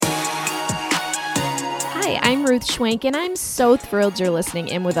I'm Ruth Schwenk, and I'm so thrilled you're listening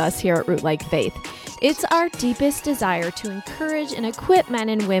in with us here at Root Like Faith. It's our deepest desire to encourage and equip men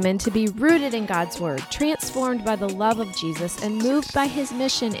and women to be rooted in God's Word, transformed by the love of Jesus, and moved by His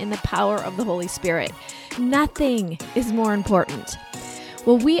mission in the power of the Holy Spirit. Nothing is more important.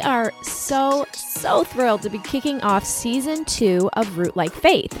 Well, we are so thrilled to be kicking off Season 2 of Root Like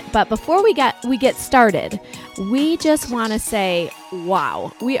Faith. But before we get started, we just want to say,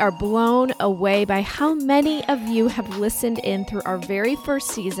 wow, we are blown away by how many of you have listened in through our very first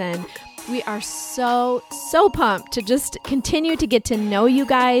season. We are so pumped to just continue to get to know you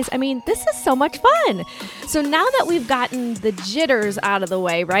guys. I mean, this is so much fun. So now that we've gotten the jitters out of the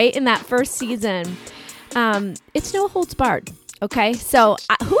way, right, in that first season, it's no holds barred. Okay, so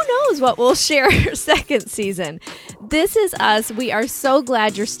who knows what we'll share second season. This is us. We are so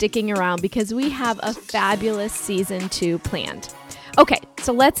glad you're sticking around because we have a fabulous Season 2 planned. Okay,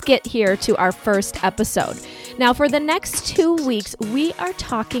 so let's get here to our first episode. Now, for the next 2 weeks, we are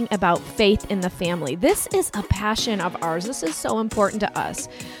talking about faith in the family. This is a passion of ours. This is so important to us.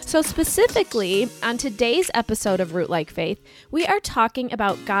 So specifically, on today's episode of Root Like Faith, we are talking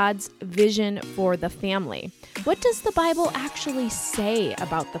about God's vision for the family. What does the Bible actually say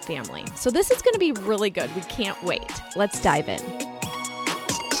about the family? So this is going to be really good. We can't wait. Let's dive in.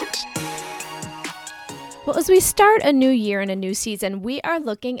 Well, as we start a new year and a new season, we are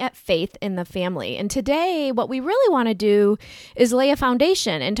looking at faith in the family. And today, what we really want to do is lay a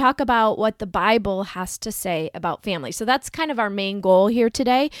foundation and talk about what the Bible has to say about family. So that's kind of our main goal here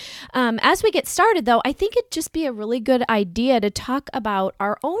today. As we get started, though, I think it'd just be a really good idea to talk about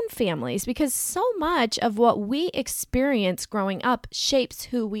our own families because so much of what we experience growing up shapes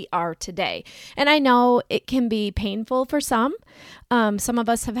who we are today. And I know it can be painful for some. Some of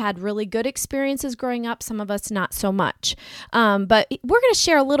us have had really good experiences growing up, some of us not so much. But we're going to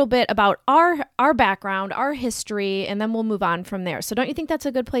share a little bit about our background, our history, and then we'll move on from there. So don't you think that's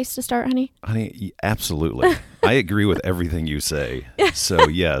a good place to start, honey? Honey, absolutely. I agree with everything you say. So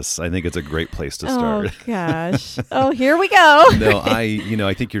yes, I think it's a great place to start. Oh gosh. Oh, here we go. No,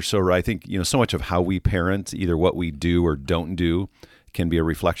 I think you're so right. I think, so much of how we parent, either what we do or don't do, can be a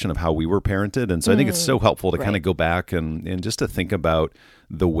reflection of how we were parented. And so I think it's so helpful to kind of go back and just to think about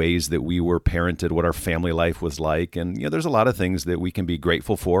the ways that we were parented, what our family life was like. And, there's a lot of things that we can be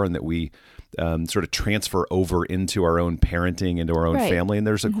grateful for and that we sort of transfer over into our own parenting, into our own family. And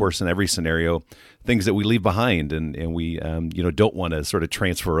there's, of course, in every scenario, things that we leave behind and we, don't want to sort of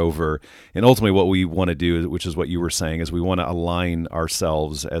transfer over. And ultimately what we want to do, which is what you were saying, is we want to align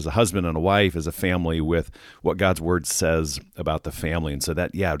ourselves as a husband and a wife, as a family, with what God's Word says about the family. And so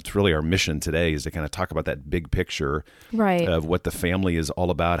that, it's really our mission today is to kind of talk about that big picture of what the family is all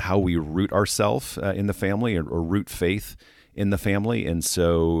about, how we root ourselves in the family or root faith in the family. And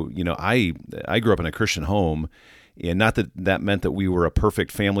so, I grew up in a Christian home, and not that that meant that we were a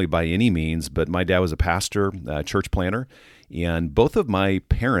perfect family by any means, but my dad was a pastor, church planter, and both of my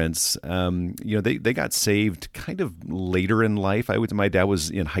parents, they got saved kind of later in life. My dad was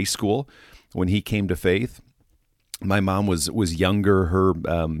in high school when he came to faith. My mom was younger. Her,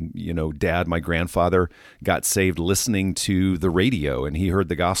 dad, my grandfather, got saved listening to the radio, and he heard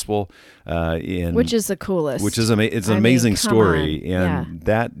the gospel. Which is the coolest. It's an amazing story. And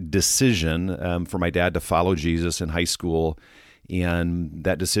that decision for my dad to follow Jesus in high school, and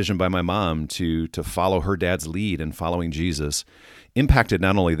that decision by my mom to follow her dad's lead in following Jesus, impacted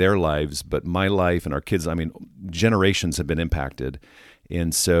not only their lives, but my life and our kids. Generations have been impacted.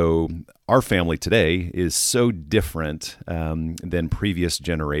 And so our family today is so different than previous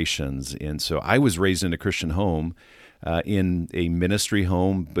generations. And so I was raised in a Christian home, in a ministry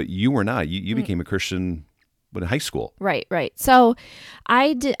home, but you were not. You became a Christian in high school. Right. So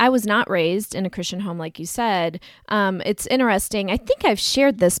I was not raised in a Christian home, like you said. It's interesting. I think I've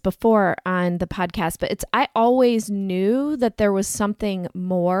shared this before on the podcast, but I always knew that there was something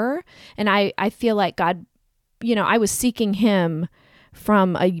more. And I feel like God, I was seeking Him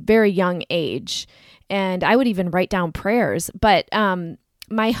from a very young age, and I would even write down prayers. But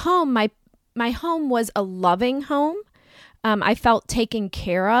my home was a loving home. I felt taken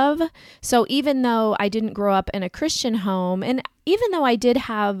care of. So even though I didn't grow up in a Christian home, and even though I did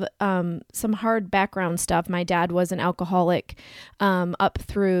have some hard background stuff, my dad was an alcoholic up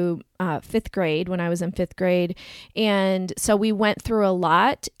through fifth grade, when I was in fifth grade. And so we went through a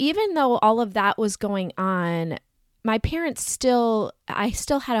lot. Even though all of that was going on, my parents I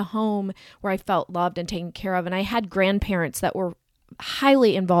still had a home where I felt loved and taken care of. And I had grandparents that were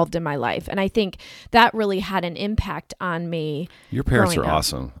highly involved in my life. And I think that really had an impact on me. Your parents are growing up.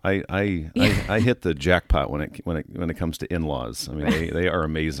 awesome. I hit the jackpot when it comes to in-laws. I mean, they are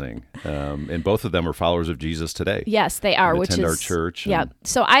amazing. And both of them are followers of Jesus today. Yes, they are, And which attend is our church. Yeah. and-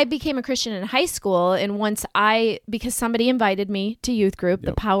 So I became a Christian in high school, and because somebody invited me to youth group, the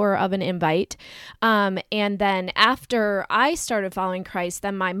Yep. power of an invite. And then after I started following Christ,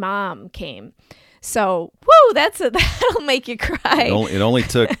 then my mom came. So, woo, that'll make you cry. It only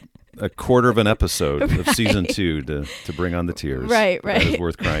took a quarter of an episode of season 2 to bring on the tears. Right. That is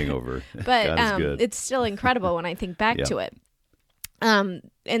worth crying over. But God is good. it's still incredible when I think back Yeah. to it.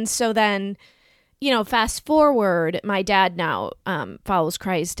 And so then, fast forward, my dad now follows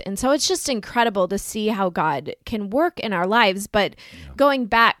Christ. And so it's just incredible to see how God can work in our lives. But going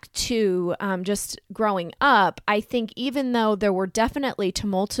back to just growing up, I think even though there were definitely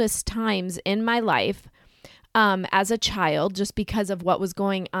tumultuous times in my life, as a child, just because of what was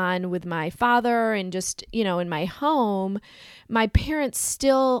going on with my father and just, in my home, my parents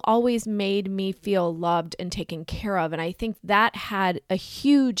still always made me feel loved and taken care of. And I think that had a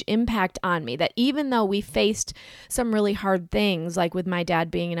huge impact on me, that even though we faced some really hard things, like with my dad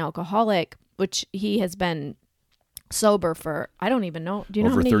being an alcoholic, which he has been sober for, I don't even know. Do you know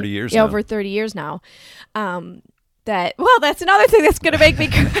how Over many? 30 years Yeah, now. over 30 years now. That's another thing that's going to make me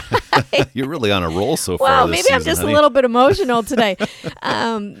cry. You're really on a roll so far. Well, this maybe I'm season, just honey. a little bit emotional today.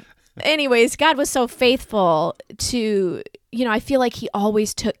 Anyways, God was so faithful to, I feel like he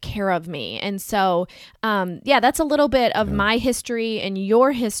always took care of me. And so, that's a little bit of my history and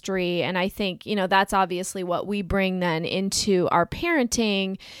your history. And I think, that's obviously what we bring then into our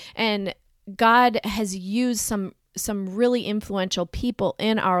parenting. And God has used some really influential people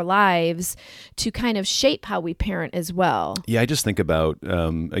in our lives to kind of shape how we parent as well. Yeah, I just think about,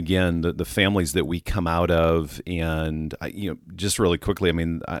 again, the families that we come out of. And, just really quickly, I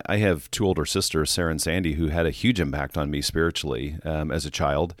mean, I have 2 older sisters, Sarah and Sandy, who had a huge impact on me spiritually as a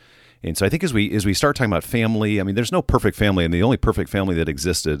child. And so I think as we start talking about family, I mean, there's no perfect family. And the only perfect family that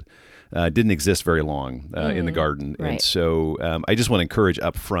existed didn't exist very long in the garden. Right. And so I just want to encourage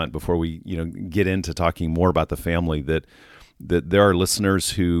up front before we get into talking more about the family that there are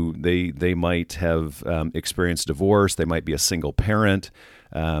listeners who they might have experienced divorce. They might be a single parent.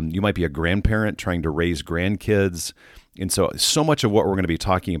 You might be a grandparent trying to raise grandkids. And so much of what we're going to be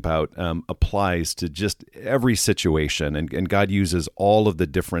talking about applies to just every situation, and God uses all of the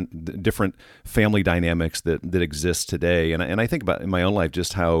different family dynamics that exist today. And I think about in my own life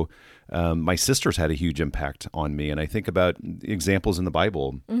just how my sisters had a huge impact on me, and I think about examples in the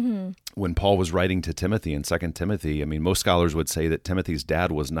Bible. Mm-hmm. When Paul was writing to Timothy in 2 Timothy, I mean, most scholars would say that Timothy's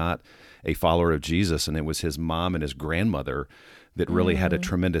dad was not a follower of Jesus, and it was his mom and his grandmother that really had a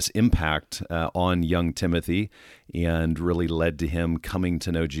tremendous impact on young Timothy and really led to him coming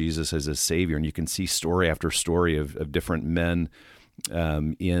to know Jesus as his Savior. And you can see story after story of different men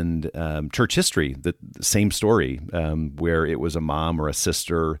in church history, the same story, where it was a mom or a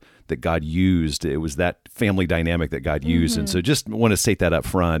sister that God used. It was that family dynamic that God used. And so just want to state that up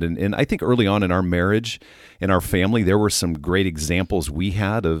front. And I think early on in our marriage, in our family, there were some great examples we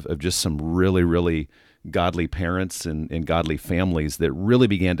had of just some really, really godly parents and godly families that really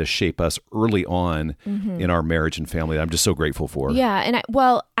began to shape us early on in our marriage and family that I'm just so grateful for. Yeah. And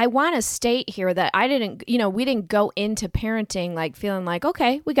I want to state here that we didn't go into parenting like feeling like,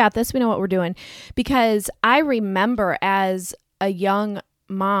 okay, we got this, we know what we're doing. Because I remember as a young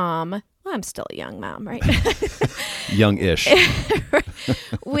mom, well, I'm still a young mom, right? Young-ish.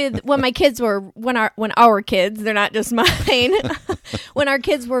 When our kids, they're not just mine, when our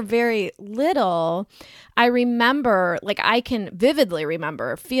kids were very little, I remember, I can vividly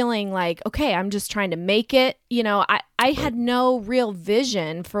remember feeling like, okay, I'm just trying to make it. I had no real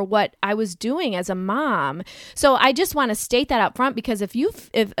vision for what I was doing as a mom. So I just want to state that up front, because if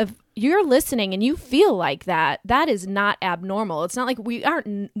you're listening and you feel like that is not abnormal. It's not like we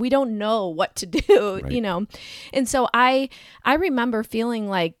don't know what to do, Right. And so I remember feeling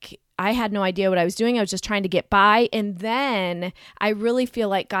like I had no idea what I was doing. I was just trying to get by. And then I really feel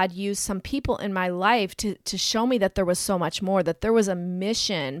like God used some people in my life to show me that there was so much more, that there was a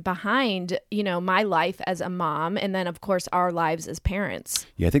mission behind, my life as a mom. And then, of course, our lives as parents.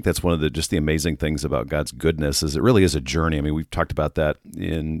 Yeah, I think that's one of the amazing things about God's goodness is it really is a journey. I mean, we've talked about that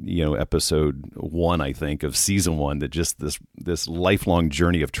in, episode 1, I think, of season 1, that just this lifelong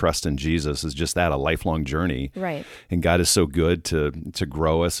journey of trust in Jesus is just that, a lifelong journey. Right. And God is so good to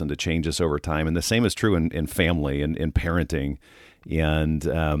grow us and to change us over time. And the same is true in family and in parenting. And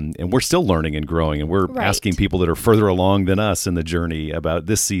we're still learning and growing, and we're Right. asking people that are further along than us in the journey about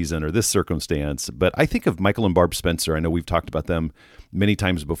this season or this circumstance. But I think of Michael and Barb Spencer. I know we've talked about them many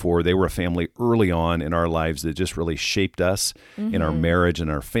times before. They were a family early on in our lives that just really shaped us in our marriage and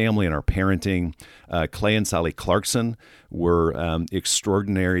our family and our parenting. Clay and Sally Clarkson were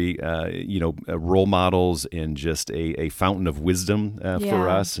extraordinary, role models and just a fountain of wisdom for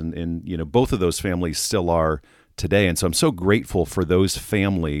us. And both of those families still are today. And so I'm so grateful for those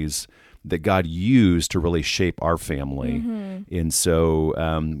families that God used to really shape our family. And so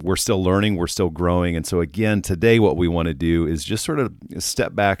we're still learning, we're still growing. And so again, today what we want to do is just sort of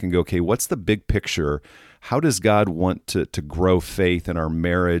step back and go, okay, what's the big picture? How does God want to grow faith in our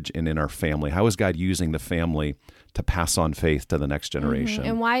marriage and in our family? How is God using the family to pass on faith to the next generation?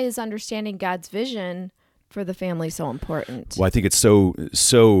 And why is understanding God's vision for the family so important? Well, I think it's so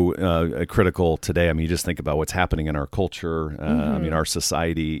critical today. I mean, you just think about what's happening in our culture. I mean, our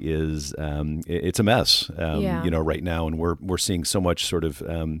society is it's a mess, right now, and we're seeing so much sort of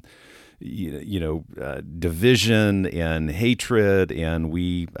division and hatred, and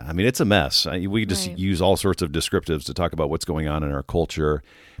it's a mess. We just use all sorts of descriptives to talk about what's going on in our culture.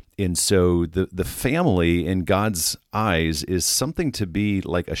 And so the family in God's eyes is something to be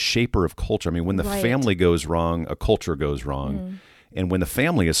like a shaper of culture. I mean, when the family goes wrong, a culture goes wrong. And when the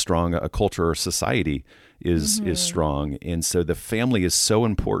family is strong, a culture or society is strong. And so the family is so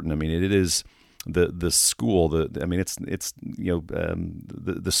important. I mean, it is the school. It's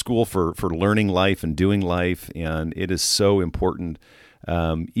the school for learning life and doing life, and it is so important.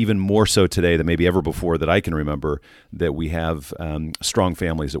 Even more so today than maybe ever before that I can remember, that we have strong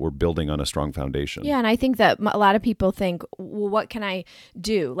families that we're building on a strong foundation. Yeah, and I think that a lot of people think, well, what can I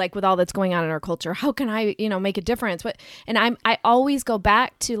do? Like with all that's going on in our culture, how can I, make a difference? And I always go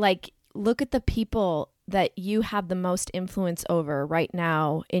back to look at the people that you have the most influence over right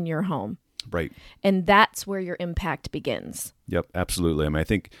now in your home. Right. And that's where your impact begins. Yep, absolutely. I mean, I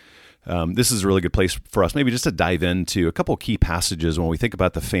think this is a really good place for us maybe just to dive into a couple key passages when we think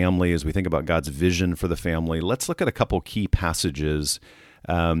about the family, as we think about God's vision for the family. Let's look at a couple key passages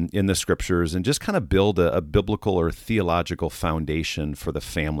in the scriptures and just kind of build a biblical or theological foundation for the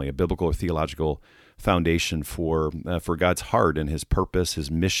family, a biblical or theological foundation for God's heart and his purpose,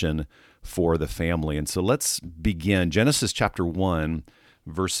 his mission for the family. And so let's begin. Genesis chapter 1,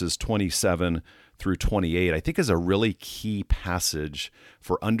 verses 27 through 28, I think is a really key passage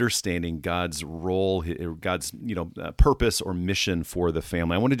for understanding God's role, God's purpose or mission for the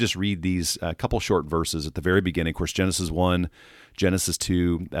family. I want to just read these couple short verses at the very beginning. Of course, Genesis 1, Genesis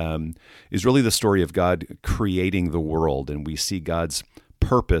 2 is really the story of God creating the world, and we see God's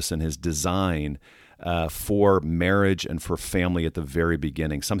purpose and his design for marriage and for family at the very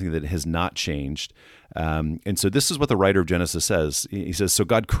beginning, something that has not changed. And so this is what the writer of Genesis says. He says, so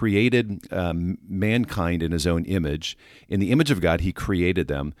God created mankind in his own image. In the image of God, he created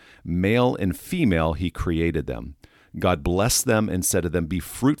them. Male and female, he created them. God blessed them and said to them, be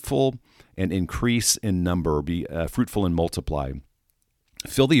fruitful and increase in number, be fruitful and multiply.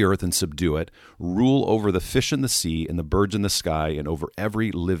 Fill the earth and subdue it, rule over the fish in the sea and the birds in the sky and over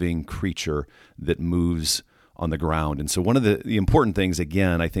every living creature that moves on the ground. And so one of the important things,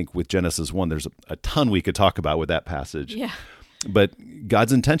 again, I think with Genesis 1, there's a ton we could talk about with that passage. Yeah. But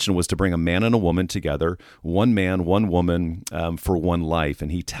God's intention was to bring a man and a woman together, one man, one woman, for one life.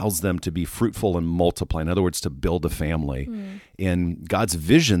 And he tells them to be fruitful and multiply. In other words, to build a family. And God's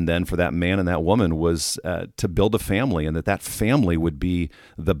vision then for that man and that woman was to build a family, and that family would be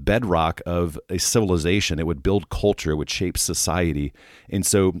the bedrock of a civilization. It would build culture. It would shape society. And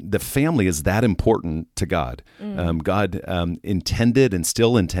so the family is that important to God. God intended and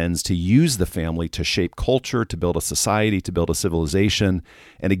still intends to use the family to shape culture, to build a society, to build a civilization.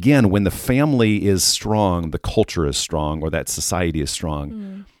 And again, when the family is strong, the culture is strong, or that society is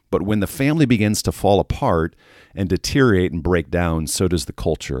strong. But when the family begins to fall apart and deteriorate and break down, so does the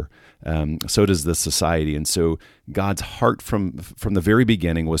culture, so does the society. And so God's heart from the very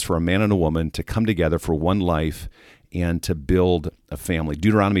beginning was for a man and a woman to come together for one life and to build a family.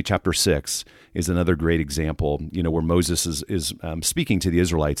 Deuteronomy chapter 6 is another great example, where Moses is speaking to the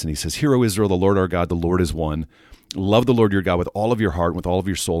Israelites, and he says, "Hear, O Israel, the Lord our God, the Lord is one. Love the Lord your God with all of your heart, with all of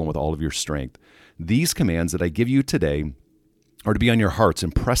your soul, and with all of your strength. These commands that I give you today are to be on your hearts.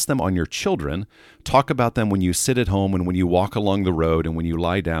 Impress them on your children. Talk about them when you sit at home and when you walk along the road and when you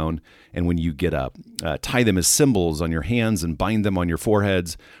lie down and when you get up. Tie them as symbols on your hands and bind them on your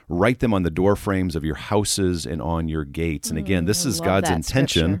foreheads. Write them on the door frames of your houses and on your gates." And again, this is God's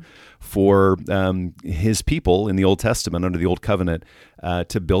intention for his people in the Old Testament under the Old Covenant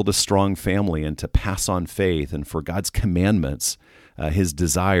to build a strong family and to pass on faith, and for God's commandments his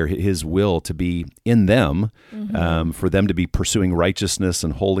desire, his will to be in them, for them to be pursuing righteousness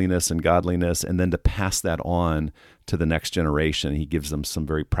and holiness and godliness, and then to pass that on to the next generation. He gives them some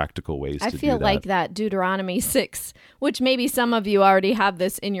very practical ways to do that. I feel like that Deuteronomy 6, which maybe some of you already have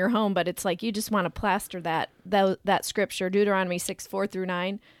this in your home, but it's like you just want to plaster that scripture, Deuteronomy 6,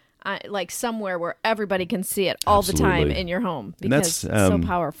 4-9, like somewhere where everybody can see it all the time in your home, because it's so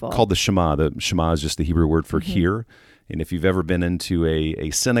powerful. Called the Shema. The Shema is just the Hebrew word for hear. And if you've ever been into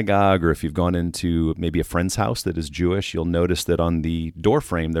a synagogue, or if you've gone into maybe a friend's house that is Jewish, you'll notice that on the door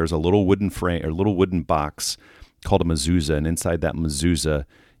frame there's a little wooden frame or little wooden box called a mezuzah, and inside that mezuzah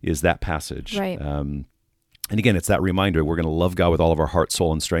is that passage. Right. And again, it's that reminder, we're going to love God with all of our heart,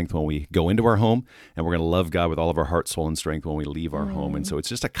 soul, and strength when we go into our home, and we're going to love God with all of our heart, soul, and strength when we leave our home. And so it's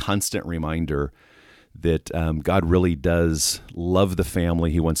just a constant reminder that God really does love the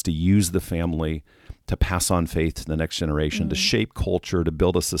family. He wants to use the family to pass on faith to the next generation, to shape culture, to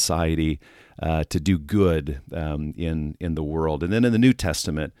build a society, to do good in the world. And then in the New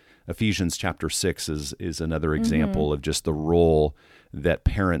Testament, Ephesians chapter 6 is another example of just the role that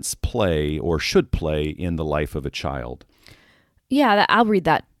parents play or should play in the life of a child. Yeah, I'll read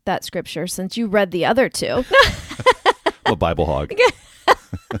that scripture since you read the other two. I'm a Bible hog.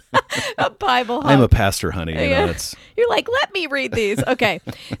 A Bible hog. I'm a pastor, honey. You're like, let me read these. Okay.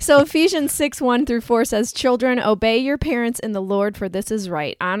 So Ephesians 6, 1-4 says, "Children, obey your parents in the Lord, for this is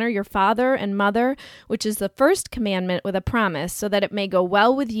right. Honor your father and mother, which is the first commandment with a promise, so that it may go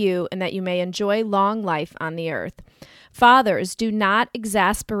well with you and that you may enjoy long life on the earth. Fathers, do not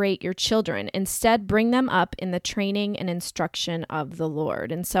exasperate your children. Instead, bring them up in the training and instruction of the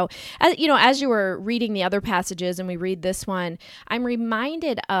Lord." And so, as you were reading the other passages and we read this one, I'm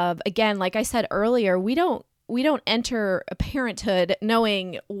reminded of, again, like I said earlier, we don't enter parenthood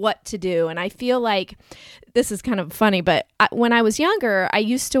knowing what to do. And I feel like this is kind of funny, but when I was younger, I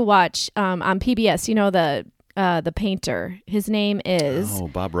used to watch on PBS, the painter. His name is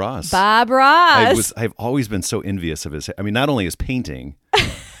Bob Ross. Bob Ross. I've always been so envious of his. I mean, not only his painting,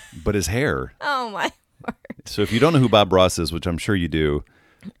 but his hair. Oh my word! So if you don't know who Bob Ross is, which I'm sure you do,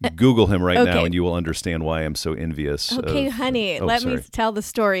 Google him right now, and you will understand why I'm so envious. Okay, honey, let me tell the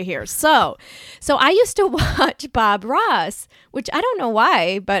story here. So I used to watch Bob Ross, which I don't know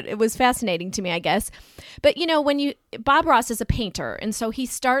why, but it was fascinating to me, I guess. But Bob Ross is a painter, and so he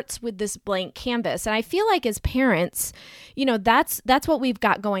starts with this blank canvas, and I feel like as parents, that's what we've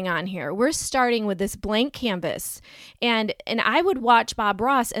got going on here. We're starting with this blank canvas, and I would watch Bob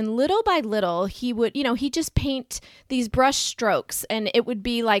Ross, and little by little, he would, he'd just paint these brush strokes, and it would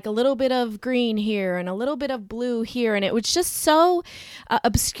be like a little bit of green here and a little bit of blue here, and it was just so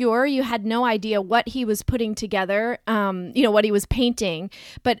obscure. You had no idea what he was putting together, what he was painting,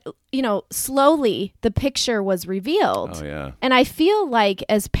 but slowly the picture was revealed. Oh yeah. And I feel like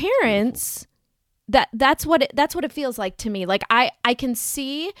as parents, that's what it feels like to me. Like I can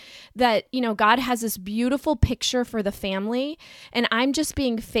see that, God has this beautiful picture for the family, and I'm just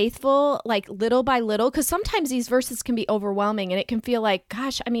being faithful, like little by little, because sometimes these verses can be overwhelming and it can feel like,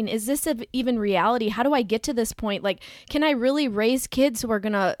 gosh, I mean, is this even reality? How do I get to this point? Like, can I really raise kids who are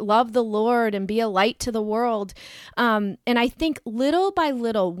going to love the Lord and be a light to the world? And I think little by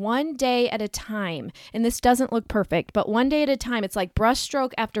little, one day at a time, and this doesn't look perfect, but one day at a time, it's like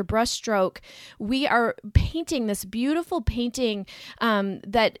brushstroke after brushstroke, we are painting this beautiful painting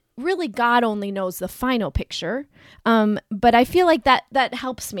that really God only knows the final picture. But I feel like that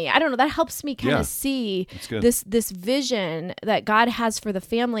helps me. I don't know, that helps me kind of see this vision that God has for the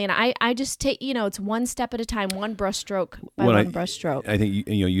family. And I just take, it's one step at a time, one brushstroke by one brushstroke. I think,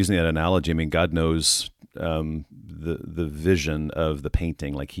 using that analogy, I mean, God knows the vision of the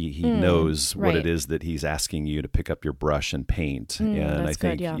painting. Like he knows what it is that he's asking you to pick up your brush and paint. And I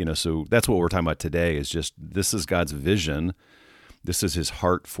think, so that's what we're talking about today, is just, this is God's vision. This is his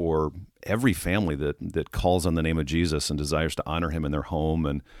heart for every family that calls on the name of Jesus and desires to honor him in their home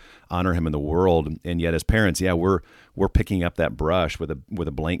and honor him in the world. And yet as parents, we're picking up that brush with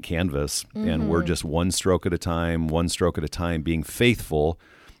a blank canvas, and we're just one stroke at a time, being faithful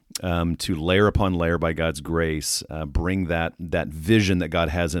to layer upon layer by God's grace, bring that vision that God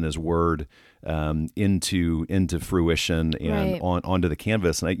has in his word into fruition and onto the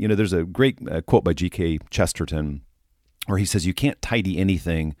canvas. And there's a great quote by G.K. Chesterton where he says, "You can't tidy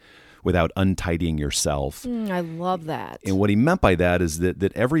anything without untidying yourself. I love that. And what he meant by that is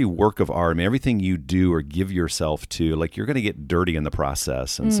that every work of art, I mean, everything you do or give yourself to, like, you're going to get dirty in the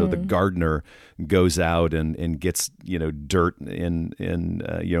process. And so the gardener goes out and gets, dirt in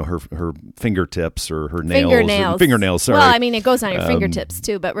her fingertips or her nails. Fingernails, sorry. Well, I mean, it goes on your fingertips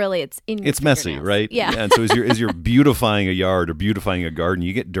too, but really it's in your It's messy, right? Yeah. And so as you're beautifying a yard or beautifying a garden,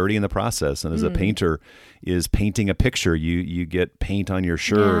 you get dirty in the process. And as a painter is painting a picture, you get paint on your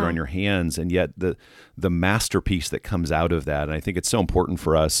shirt, on your hands, and yet the masterpiece that comes out of that. And I think it's so important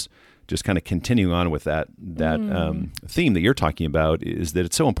for us, just kind of continuing on with that theme that you're talking about, is that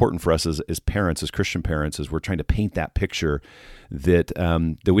it's so important for us as parents, as Christian parents, as we're trying to paint that picture, that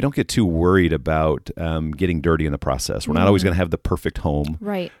we don't get too worried about getting dirty in the process. We're not always going to have the perfect home.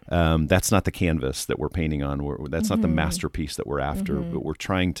 Right. That's not the canvas that we're painting on. That's not the masterpiece that we're after. But we're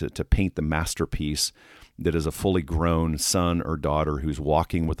trying to paint the masterpiece that is a fully grown son or daughter who's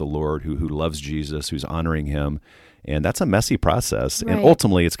walking with the Lord, who loves Jesus, who's honoring him. And that's a messy process. Right. And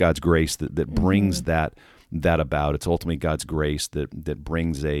ultimately, it's God's grace that brings that about. It's ultimately God's grace that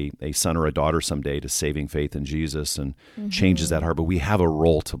brings a son or a daughter someday to saving faith in Jesus and changes that heart. But we have a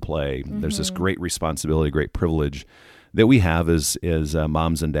role to play. There's this great responsibility, great privilege that we have as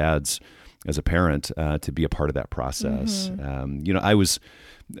moms and dads, as a parent, to be a part of that process. I was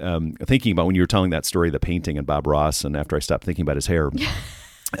thinking about when you were telling that story of the painting and Bob Ross, and after I stopped thinking about his hair,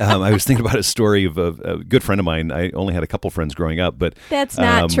 I was thinking about a story of a good friend of mine. I only had a couple friends growing up, but that's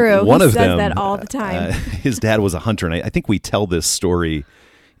not true. One he of says them, that all the time. His dad was a hunter, and I think we tell this story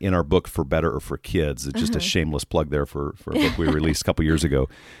in our book For Better or for Kids. It's just a shameless plug there for a book we released a couple years ago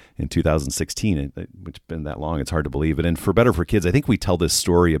in 2016, which has been that long. It's hard to believe. But in For Better for Kids, I think we tell this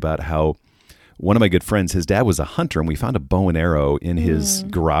story about how one of my good friends, his dad was a hunter, and we found a bow and arrow in his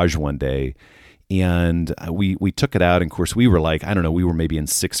garage one day. And we took it out, and of course we were like, I don't know, we were maybe in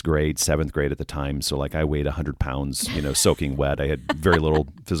 6th grade, 7th grade at the time. So like I weighed 100 pounds, soaking wet. I had very little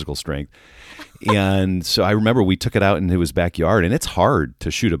physical strength. And so I remember we took it out into his backyard, and it's hard to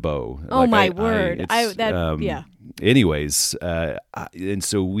shoot a bow. Oh, my word. Anyways, and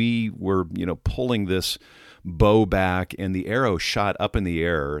so we were, pulling this bow back, and the arrow shot up in the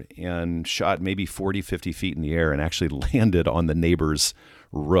air and shot maybe 40, 50 feet in the air and actually landed on the neighbor's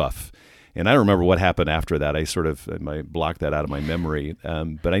roof. And I don't remember what happened after that. I blocked that out of my memory.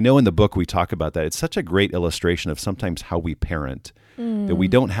 But I know in the book we talk about that. It's such a great illustration of sometimes how we parent, that we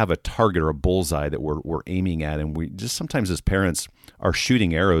don't have a target or a bullseye that we're aiming at. And we just sometimes as parents are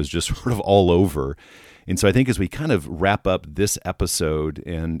shooting arrows just sort of all over. And so I think as we kind of wrap up this episode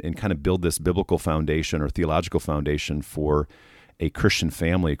and kind of build this biblical foundation or theological foundation for a Christian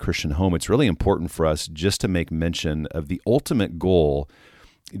family, a Christian home, it's really important for us just to make mention of the ultimate goal.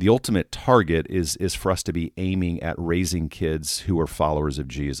 The ultimate target is for us to be aiming at raising kids who are followers of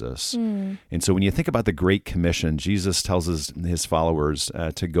Jesus. And so when you think about the Great Commission, Jesus tells his followers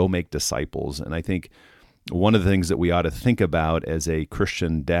to go make disciples. And I think one of the things that we ought to think about as a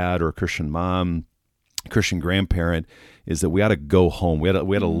Christian dad or a Christian mom, Christian grandparent, is that we ought to go home. We ought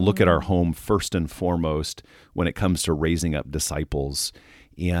to look at our home first and foremost when it comes to raising up disciples.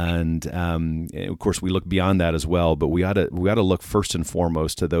 And of course, we look beyond that as well. But we ought to look first and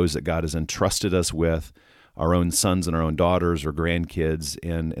foremost to those that God has entrusted us with, our own sons and our own daughters or grandkids,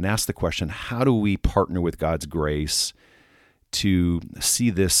 and ask the question: how do we partner with God's grace to see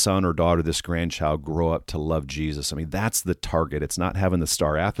this son or daughter, this grandchild, grow up to love Jesus? I mean, that's the target. It's not having the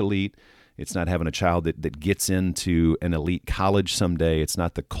star athlete. It's not having a child that gets into an elite college someday. It's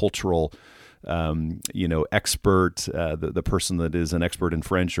not the cultural expert, the person that is an expert in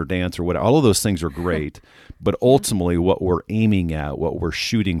French or dance or whatever. All of those things are great, but ultimately what we're aiming at, what we're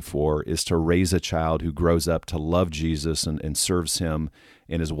shooting for, is to raise a child who grows up to love Jesus and serves him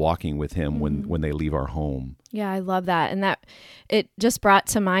and is walking with him when they leave our home. Yeah, I love that. And that it just brought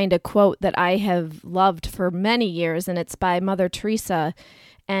to mind a quote that I have loved for many years, and it's by Mother Teresa.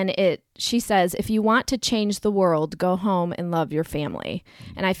 And she says, if you want to change the world, go home and love your family.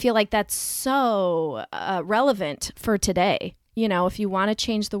 And I feel like that's so relevant for today. If you want to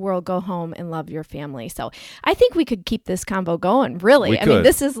change the world, go home and love your family. So I think we could keep this convo going, really. I mean,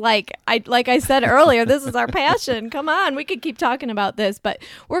 this is like I said earlier, this is our passion. Come on, we could keep talking about this. But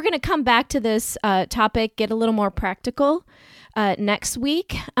we're going to come back to this topic, get a little more practical next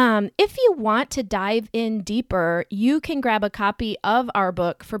week. If you want to dive in deeper, you can grab a copy of our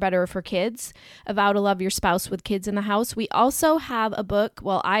book, For Better for Kids, A Vow to Love Your Spouse with Kids in the House. We also have a book,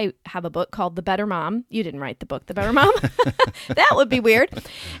 well, I have a book called The Better Mom. You didn't write the book, The Better Mom. That would be weird.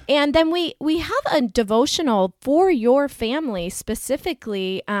 And then we have a devotional for your family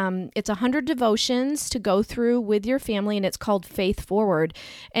specifically. It's 100 devotions to go through with your family, and it's called Faith Forward.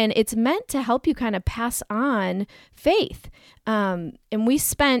 And it's meant to help you kind of pass on faith. And we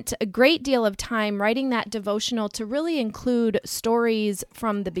spent a great deal of time writing that devotional to really include stories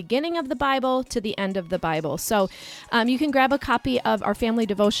from the beginning of the Bible to the end of the Bible. So you can grab a copy of our family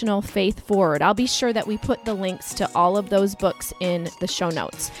devotional, Faith Forward. I'll be sure that we put the links to all of those books in the show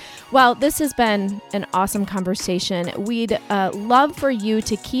notes. Well, this has been an awesome conversation. We'd love for you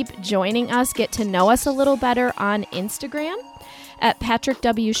to keep joining us, get to know us a little better on Instagram at Patrick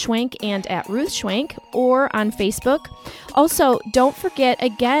W. Schwenk and at Ruth Schwenk, or on Facebook. Also, don't forget,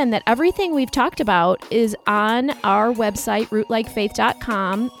 again, that everything we've talked about is on our website,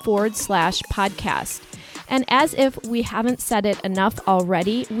 rootlikfaith.com/podcast. And as if we haven't said it enough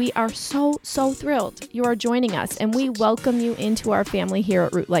already, we are so thrilled you are joining us, and we welcome you into our family here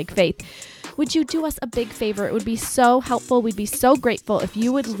at Root Like Faith. Would you do us a big favor? It would be so helpful. We'd be so grateful if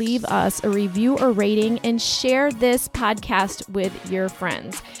you would leave us a review or rating and share this podcast with your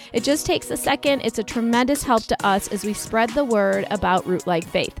friends. It just takes a second. It's a tremendous help to us as we spread the word about Root Like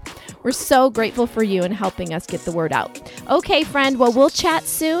Faith. We're so grateful for you in helping us get the word out. Okay, friend. Well, we'll chat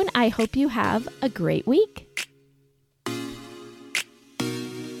soon. I hope you have a great week.